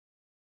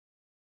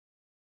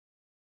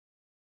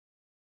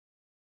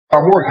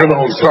I'm working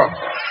on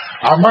something.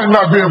 I might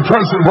not be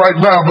impressive right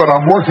now, but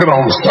I'm working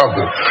on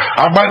something.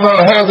 I might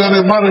not have any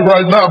money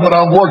right now, but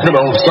I'm working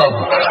on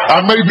something.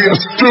 I may be a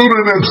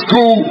student at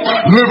school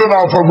living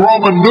off of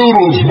Roman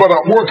noodles, but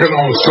I'm working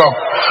on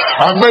something.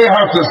 I may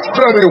have to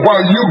study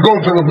while you go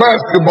to the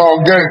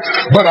basketball game,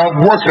 but I'm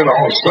working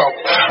on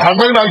something. I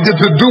may not get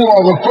to do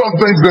all the fun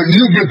things that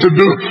you get to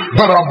do,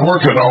 but I'm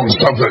working on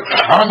something.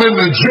 I'm in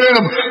the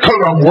gym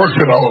because I'm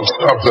working on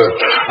something.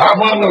 I'm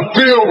on the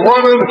field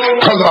running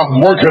because I'm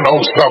working on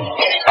something.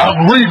 I'm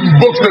reading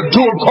books at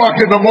 2 o'clock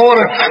in the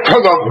morning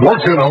because I'm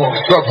working on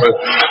something.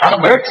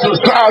 I'm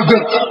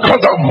exercising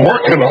because I'm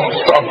working on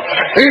something.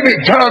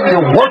 Anytime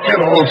you're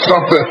working on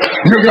something,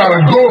 you got to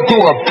go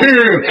through a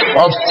period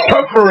of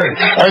suffering.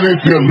 And if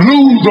you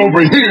lose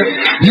over here,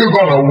 you're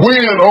going to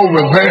win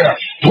over there.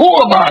 Who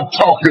am I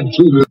talking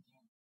to?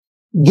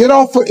 Get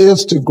off of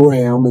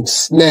Instagram and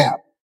Snap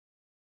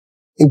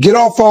and get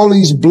off all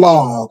these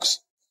blogs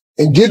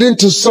and get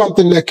into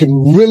something that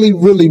can really,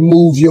 really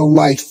move your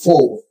life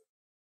forward.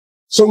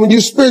 So when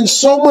you spend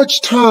so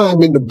much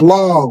time in the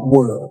blog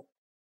world,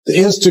 the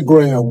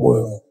Instagram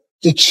world,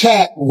 the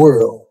chat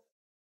world,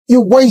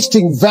 you're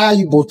wasting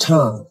valuable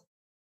time.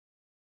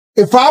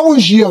 If I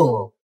was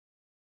young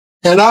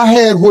and I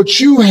had what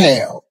you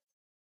have,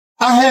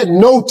 I had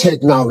no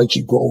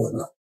technology growing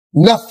up,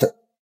 nothing.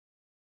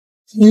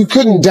 You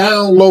couldn't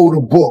download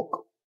a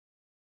book.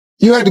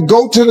 You had to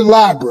go to the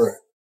library,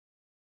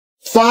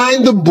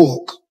 find the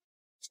book,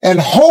 and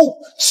hope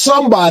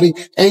somebody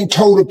ain't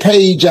told a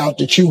page out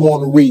that you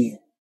want to read.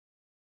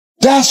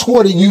 That's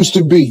what it used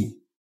to be.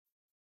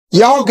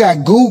 Y'all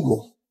got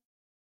Google.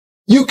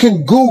 You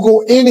can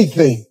Google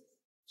anything.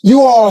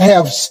 You all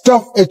have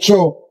stuff at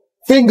your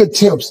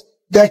fingertips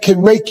that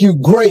can make you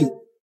great.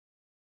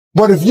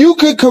 But if you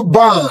could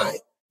combine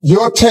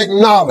your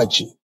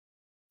technology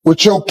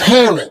with your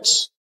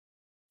parents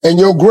and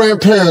your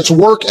grandparents'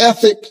 work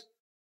ethic,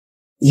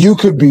 you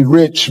could be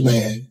rich,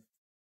 man.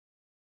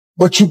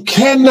 But you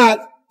cannot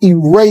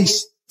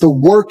erase the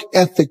work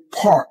ethic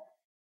part.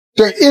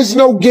 There is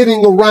no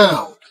getting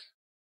around.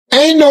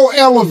 Ain't no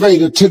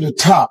elevator to the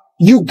top.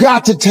 You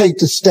got to take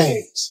the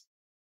stairs.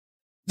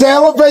 The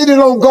elevator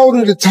don't go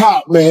to the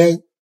top,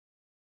 man.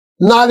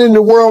 Not in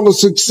the world of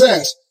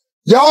success.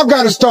 Y'all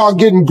got to start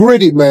getting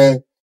gritty,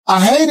 man.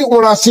 I hate it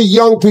when I see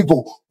young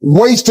people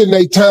wasting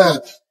their time,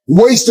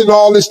 wasting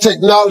all this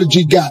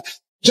technology got,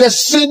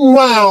 just sitting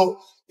around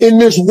in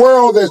this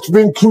world that's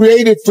been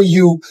created for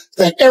you,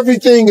 that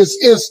everything is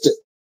instant.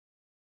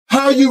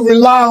 How you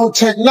rely on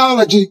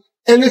technology,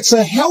 and it's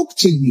a help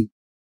to you.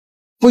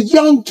 But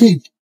young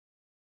people,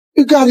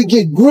 you got to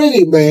get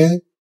gritty,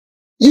 man.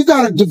 You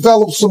got to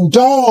develop some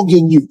dog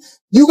in you.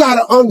 You got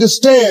to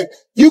understand,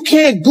 you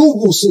can't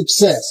Google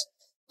success.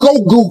 Go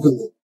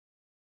Google it.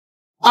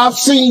 I've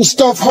seen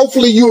stuff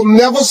hopefully you'll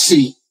never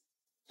see.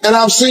 And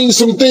I've seen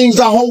some things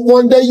I hope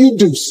one day you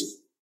do see.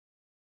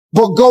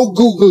 But go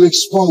Google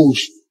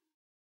exposure.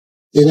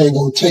 It ain't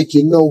gonna take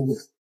you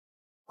nowhere.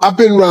 I've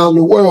been around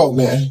the world,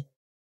 man.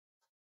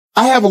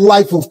 I have a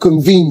life of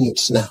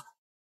convenience now.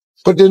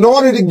 But in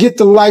order to get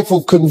the life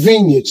of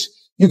convenience,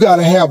 you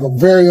gotta have a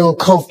very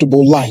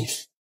uncomfortable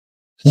life.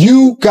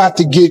 You got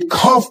to get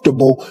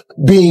comfortable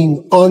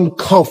being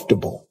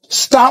uncomfortable.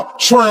 Stop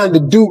trying to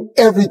do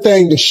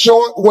everything the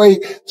short way.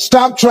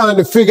 Stop trying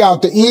to figure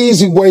out the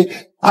easy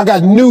way. I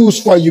got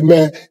news for you,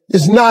 man.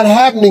 It's not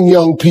happening,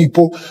 young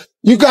people.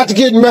 You got to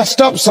get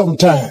messed up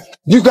sometime.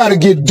 You got to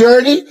get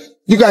dirty.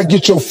 You got to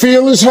get your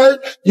feelings hurt.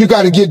 You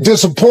got to get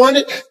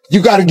disappointed.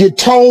 You got to get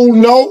told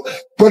no.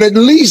 But at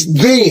least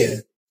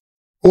then,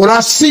 when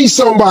I see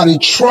somebody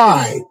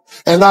try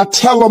and I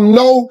tell them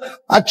no,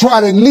 I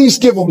try to at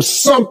least give them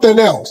something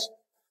else.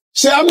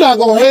 See, I'm not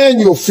going to hand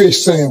you a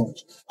fish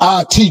sandwich.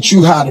 I'll teach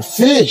you how to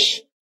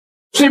fish.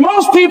 See,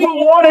 most people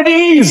want it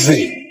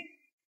easy.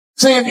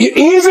 See,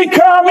 easy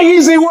come,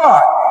 easy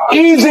what?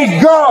 Easy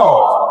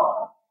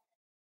go.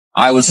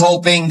 I was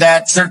hoping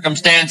that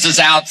circumstances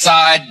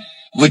outside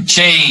would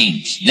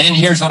change. Then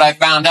here's what I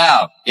found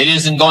out. It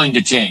isn't going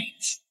to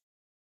change.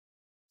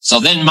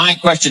 So then my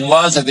question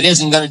was, if it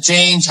isn't going to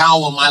change, how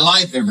will my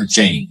life ever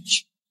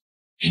change?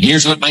 And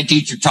here's what my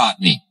teacher taught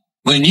me.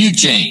 When you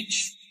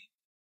change,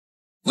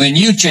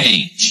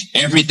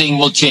 everything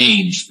will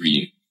change for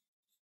you.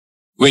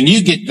 When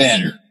you get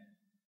better,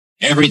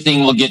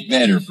 everything will get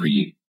better for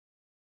you.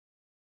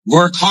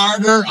 Work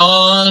harder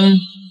on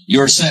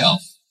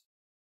yourself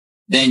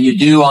than you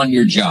do on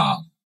your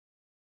job.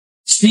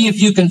 See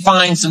if you can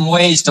find some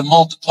ways to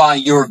multiply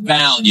your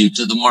value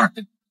to the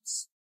market.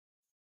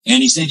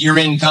 And he said your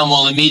income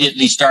will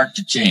immediately start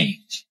to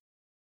change.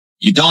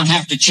 You don't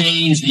have to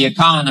change the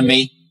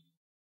economy.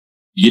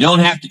 You don't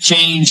have to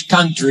change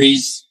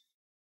countries.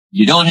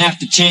 You don't have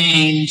to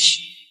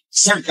change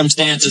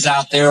circumstances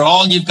out there.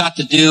 All you've got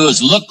to do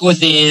is look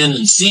within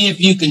and see if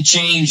you can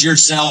change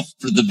yourself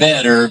for the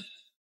better.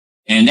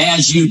 And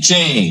as you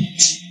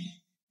change,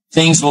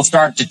 things will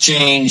start to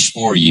change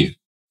for you.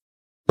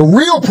 The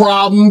real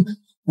problem,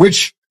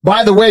 which,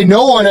 by the way,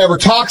 no one ever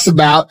talks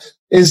about,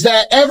 is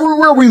that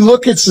everywhere we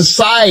look at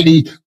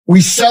society,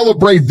 we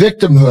celebrate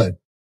victimhood.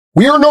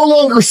 We are no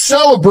longer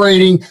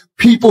celebrating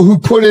people who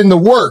put in the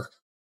work.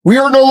 We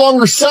are no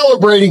longer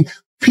celebrating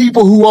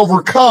people who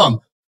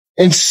overcome.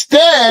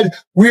 Instead,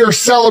 we are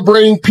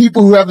celebrating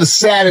people who have the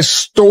saddest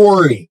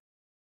story,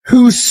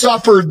 who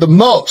suffered the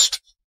most.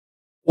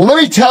 Well,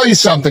 let me tell you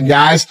something,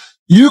 guys.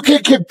 You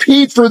can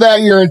compete for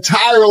that your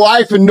entire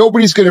life, and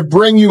nobody's going to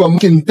bring you a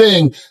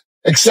thing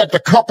except a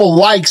couple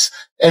likes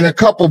and a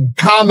couple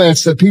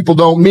comments that people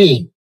don't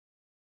mean.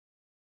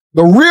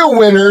 The real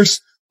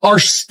winners are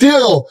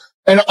still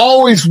and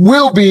always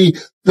will be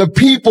the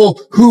people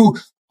who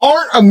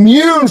aren't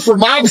immune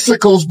from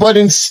obstacles, but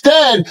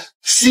instead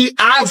see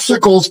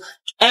obstacles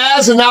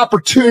as an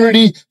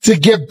opportunity to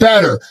get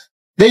better.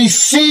 They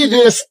see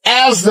this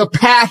as the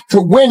path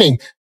to winning,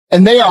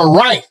 and they are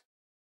right.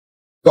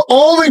 The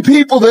only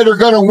people that are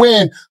going to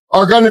win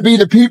are going to be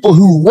the people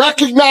who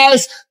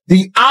recognize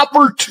the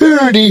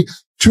opportunity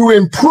to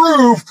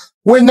improve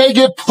when they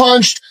get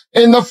punched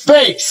in the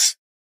face,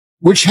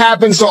 which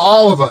happens to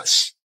all of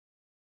us.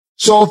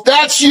 So if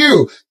that's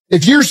you,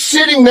 if you're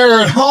sitting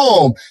there at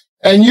home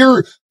and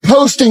you're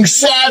posting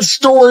sad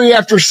story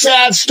after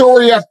sad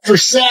story after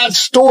sad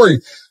story,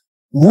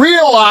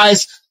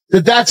 realize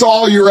that that's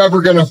all you're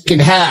ever going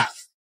to have.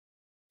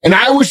 And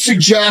I would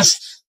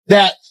suggest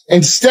that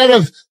instead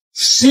of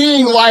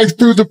seeing life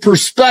through the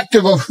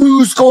perspective of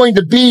who's going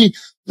to be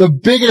the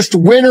biggest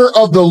winner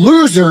of the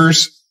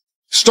losers,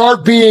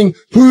 start being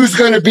who's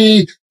going to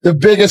be the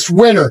biggest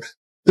winner.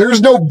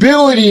 There's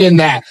nobility in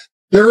that.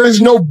 There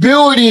is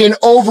nobility in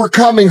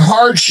overcoming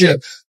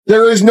hardship.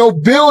 There is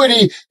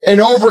nobility in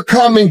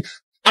overcoming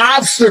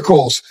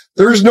obstacles.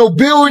 There's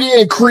nobility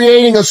in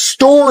creating a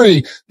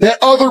story that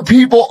other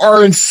people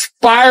are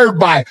inspired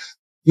by.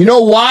 You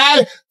know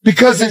why?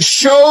 Because it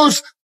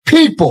shows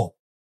people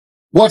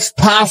what's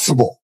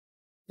possible.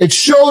 It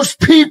shows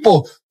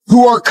people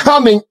who are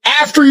coming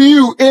after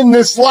you in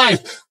this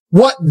life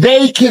what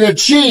they can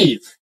achieve.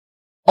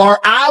 Our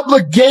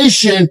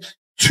obligation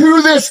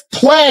to this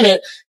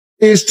planet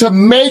is to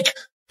make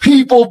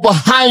people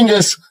behind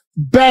us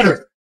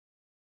better.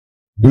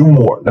 Do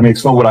more. Let me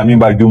explain what I mean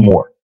by do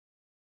more.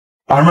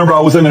 I remember I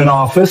was in an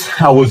office.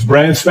 I was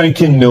brand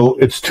spanking new.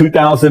 It's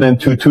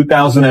 2002,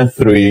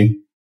 2003.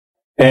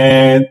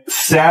 And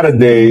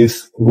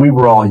Saturdays, we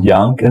were all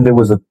young, and there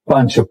was a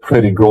bunch of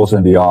pretty girls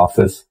in the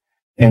office.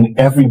 And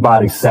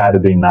everybody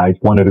Saturday night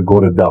wanted to go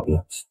to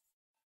Dublin's.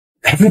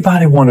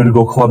 Everybody wanted to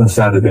go clubbing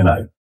Saturday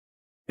night.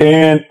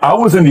 And I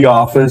was in the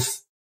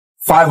office,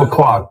 5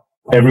 o'clock,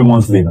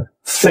 everyone's leaving.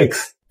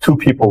 6, 2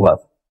 people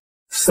left.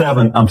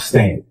 7, I'm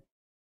staying.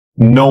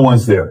 No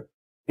one's there.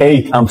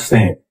 8, I'm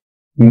staying.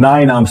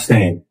 9, I'm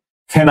staying.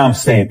 10, I'm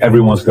staying.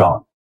 Everyone's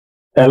gone.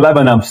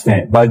 11, I'm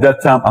staying. By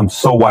that time, I'm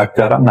so wiped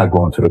out. I'm not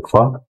going to the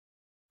club.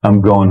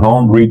 I'm going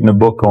home, reading a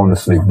book, going to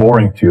sleep.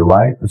 Boring to you,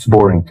 right? It's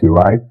boring to you,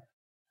 right?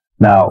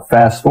 Now,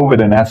 fast forward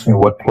and ask me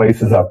what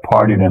places I've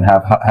partied and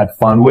have had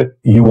fun with.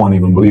 You won't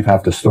even believe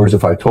half the stories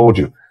if I told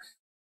you.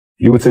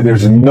 You would say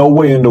there's no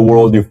way in the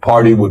world you've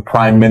partied with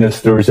prime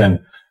ministers and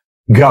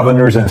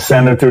governors and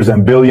senators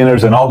and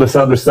billionaires and all this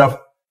other stuff.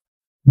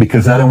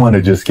 Because I didn't want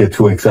to just get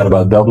too excited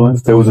about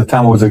Dublin's. There was a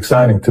time it was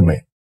exciting to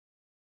me.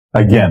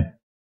 Again,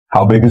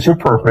 how big is your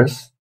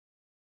purpose?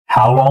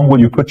 How long will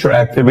you put your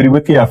activity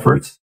with the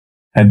efforts?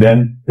 And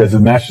then does it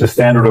match the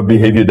standard of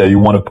behavior that you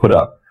want to put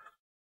up?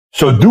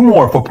 So do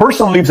more. If a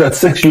person leaves at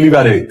 6, you leave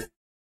at 8.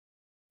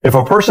 If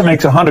a person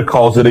makes 100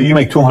 calls a day, you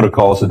make 200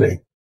 calls a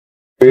day.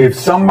 If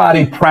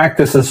somebody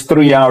practices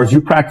 3 hours,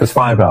 you practice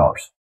 5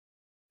 hours.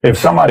 If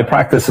somebody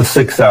practices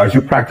 6 hours,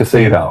 you practice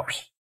 8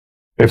 hours.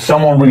 If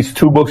someone reads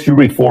 2 books, you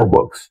read 4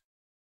 books.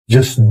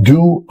 Just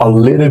do a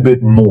little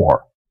bit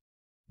more.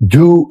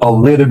 Do a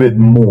little bit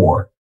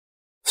more.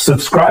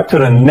 Subscribe to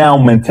the now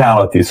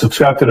mentality.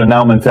 Subscribe to the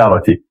now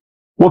mentality.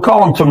 We'll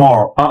call them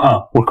tomorrow.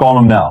 We'll call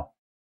them now.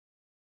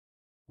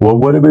 Well,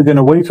 what are we going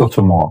to wait till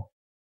tomorrow?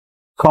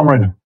 Call them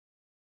right now.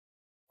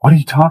 What are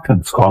you talking?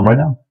 Let's call them right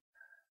now.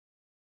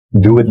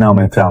 Do it now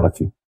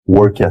mentality.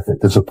 Work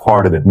ethic. There's a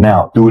part of it.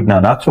 Now. Do it now.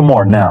 Not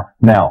tomorrow. Now.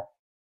 Now.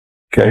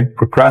 Okay?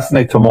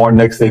 Procrastinate tomorrow,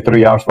 next day,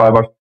 3 hours, 5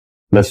 hours.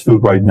 Let's do it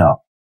right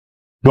now.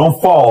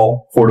 Don't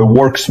fall for the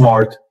work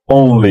smart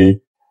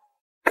only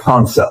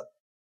concept.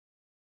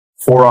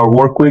 4-hour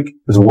work week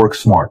is work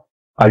smart.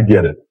 I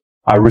get it.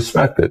 I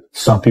respect it.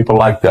 Some people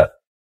like that.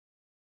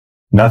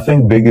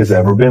 Nothing big has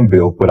ever been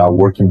built without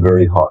working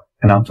very hard.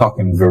 And I'm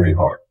talking very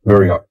hard.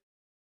 Very hard.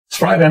 It's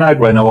Friday night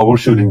right now while we're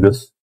shooting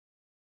this.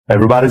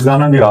 Everybody's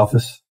gone in the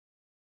office.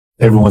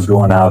 Everyone's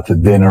going out to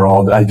dinner.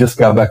 I just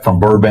got back from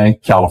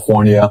Burbank,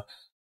 California.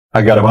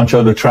 I got a bunch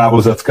of other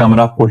travels that's coming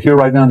up. We're here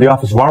right now in the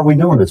office. Why are we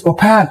doing this? Well,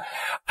 Pat,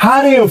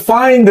 how do you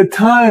find the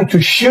time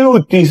to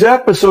shoot these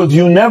episodes?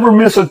 You never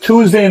miss a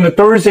Tuesday and a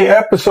Thursday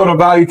episode of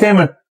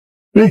Valuetainment.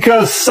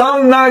 Because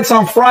some nights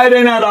on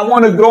Friday night, I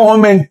want to go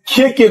home and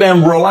kick it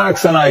and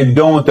relax, and I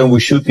don't. And we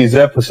shoot these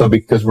episodes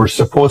because we're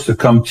supposed to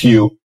come to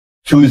you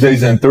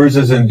Tuesdays and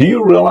Thursdays. And do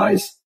you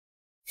realize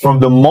from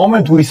the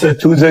moment we said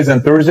Tuesdays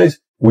and Thursdays,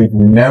 we've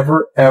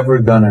never, ever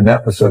done an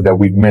episode that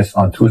we've missed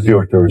on Tuesday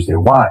or Thursday.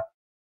 Why?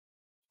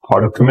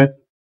 Part of commitment.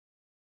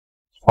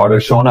 Part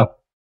of showing up.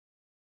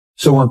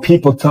 So when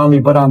people tell me,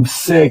 but I'm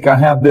sick, I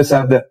have this, I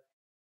have that,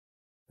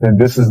 then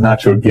this is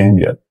not your game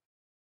yet.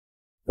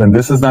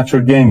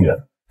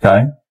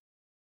 Okay?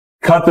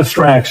 Cut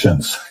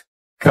distractions.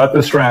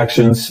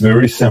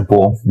 Very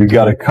simple. You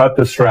gotta cut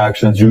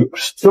distractions. You're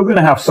still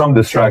gonna have some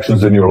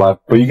distractions in your life,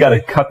 but you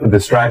gotta cut the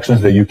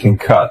distractions that you can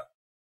cut.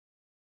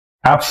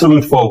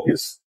 Absolute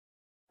focus.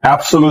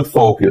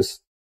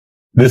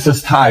 This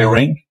is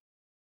tiring.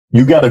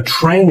 You gotta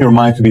train your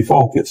mind to be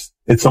focused.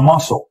 It's a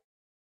muscle.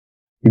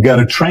 You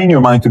gotta train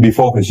your mind to be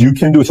focused. You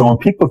can do it. So when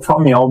people tell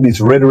me all these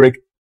rhetoric,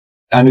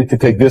 I need to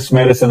take this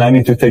medicine, I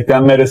need to take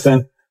that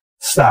medicine,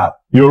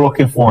 stop. You're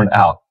looking for an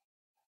out.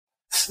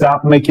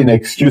 Stop making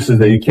excuses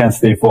that you can't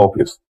stay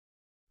focused.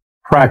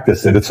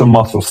 Practice it. It's a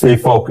muscle. Stay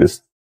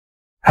focused.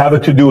 Have a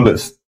to-do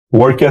list.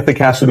 Work ethic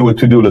has to do with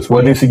to-do list.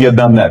 What needs to get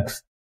done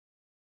next?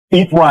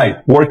 Eat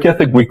right. Work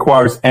ethic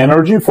requires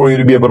energy for you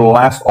to be able to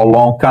last a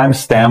long time,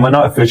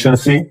 stamina,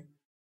 efficiency,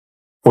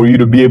 for you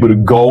to be able to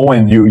go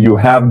and you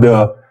have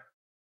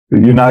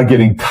you're not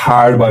getting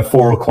tired by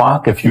 4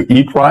 o'clock if you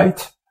eat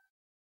right.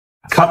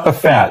 Cut the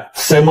fat.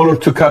 Similar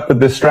to cut the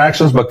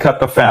distractions, but cut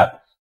the fat.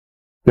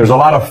 There's a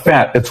lot of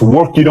fat. It's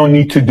work you don't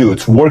need to do.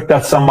 It's work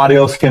that somebody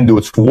else can do.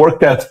 It's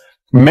work that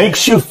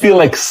makes you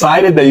feel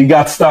excited that you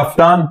got stuff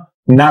done.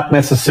 Not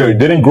necessary.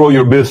 Didn't grow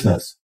your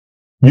business.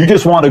 You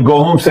just want to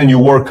go home saying you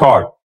worked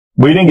hard,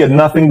 but you didn't get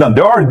nothing done.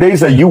 There are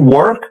days that you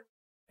work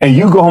and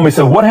you go home and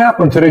say, what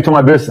happened today to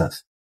my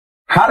business?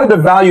 How did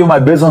the value of my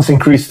business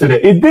increase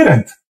today? It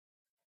didn't.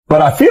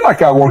 But I feel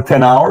like I worked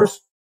 10 hours.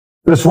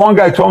 This one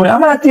guy told me,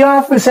 I'm at the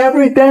office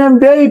every damn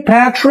day,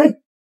 Patrick.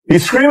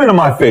 He's screaming in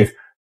my face.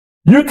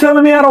 You're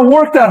telling me I don't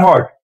work that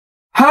hard.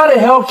 How the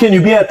hell can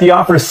you be at the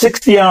office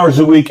 60 hours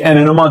a week and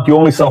in a month you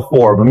only sell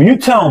 4 of them? You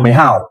tell me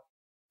how.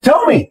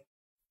 Tell me.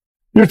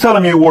 You're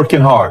telling me you're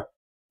working hard.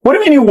 What do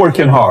you mean you're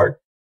working hard?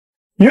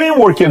 You ain't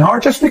working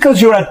hard. Just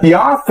because you're at the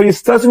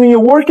office doesn't mean you're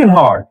working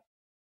hard.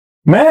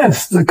 Man,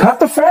 cut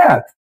the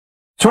fat.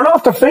 Turn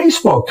off the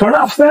Facebook. Turn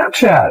off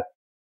Snapchat.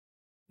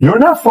 You're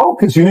not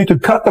focused. You need to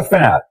cut the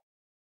fat.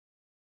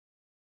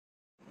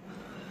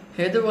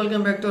 Hey there,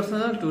 welcome back to our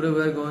channel. Today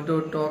we are going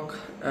to talk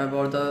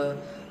about the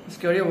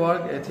scary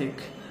work ethic.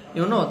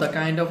 You know, the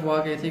kind of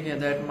work ethic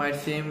that might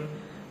seem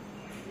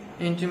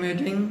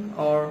intimidating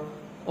or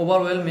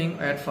overwhelming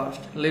at first.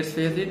 Let's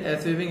face it,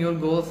 achieving your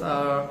goals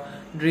or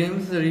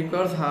dreams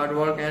requires hard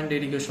work and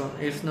dedication.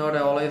 It's not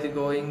always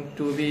going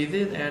to be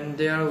easy, and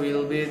there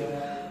will be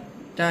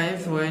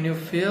times when you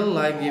feel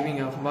like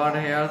giving up.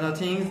 But here are the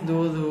things: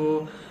 those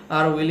who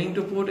are willing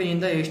to put in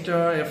the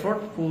extra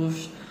effort,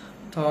 push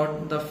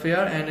thought the fear,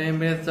 and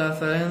embrace the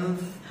challenge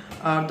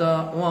are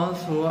the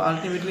ones who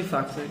ultimately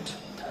succeed.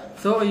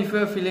 So if you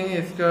are feeling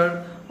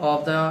scared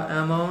of the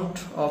amount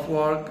of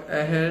work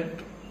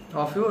ahead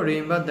of you,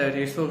 remember that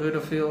it's okay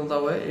to feel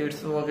the way.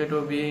 It's okay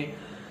to be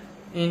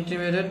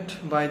intimidated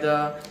by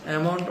the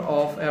amount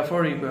of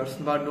effort required,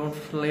 but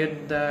don't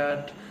let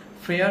that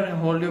fear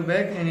hold you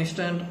back.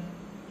 Instead,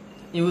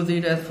 use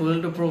it as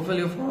fuel to propel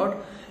you forward.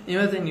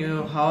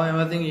 Imagine how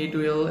amazing it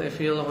will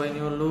feel when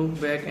you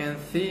look back and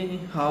see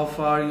how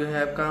far you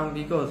have come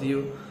because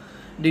you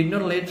did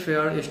not let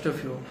fear stop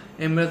you.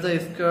 Embrace the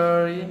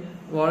scary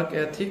work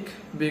ethic,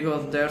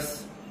 because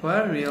that's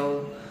where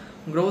real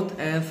growth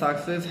and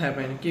success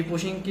happen. Keep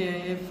pushing,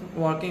 keep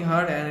working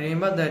hard, and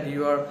remember that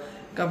you are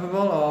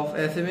capable of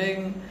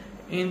achieving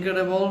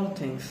incredible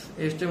things.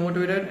 Stay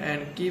motivated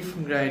and keep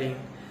grinding.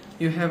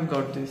 You have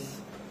got this.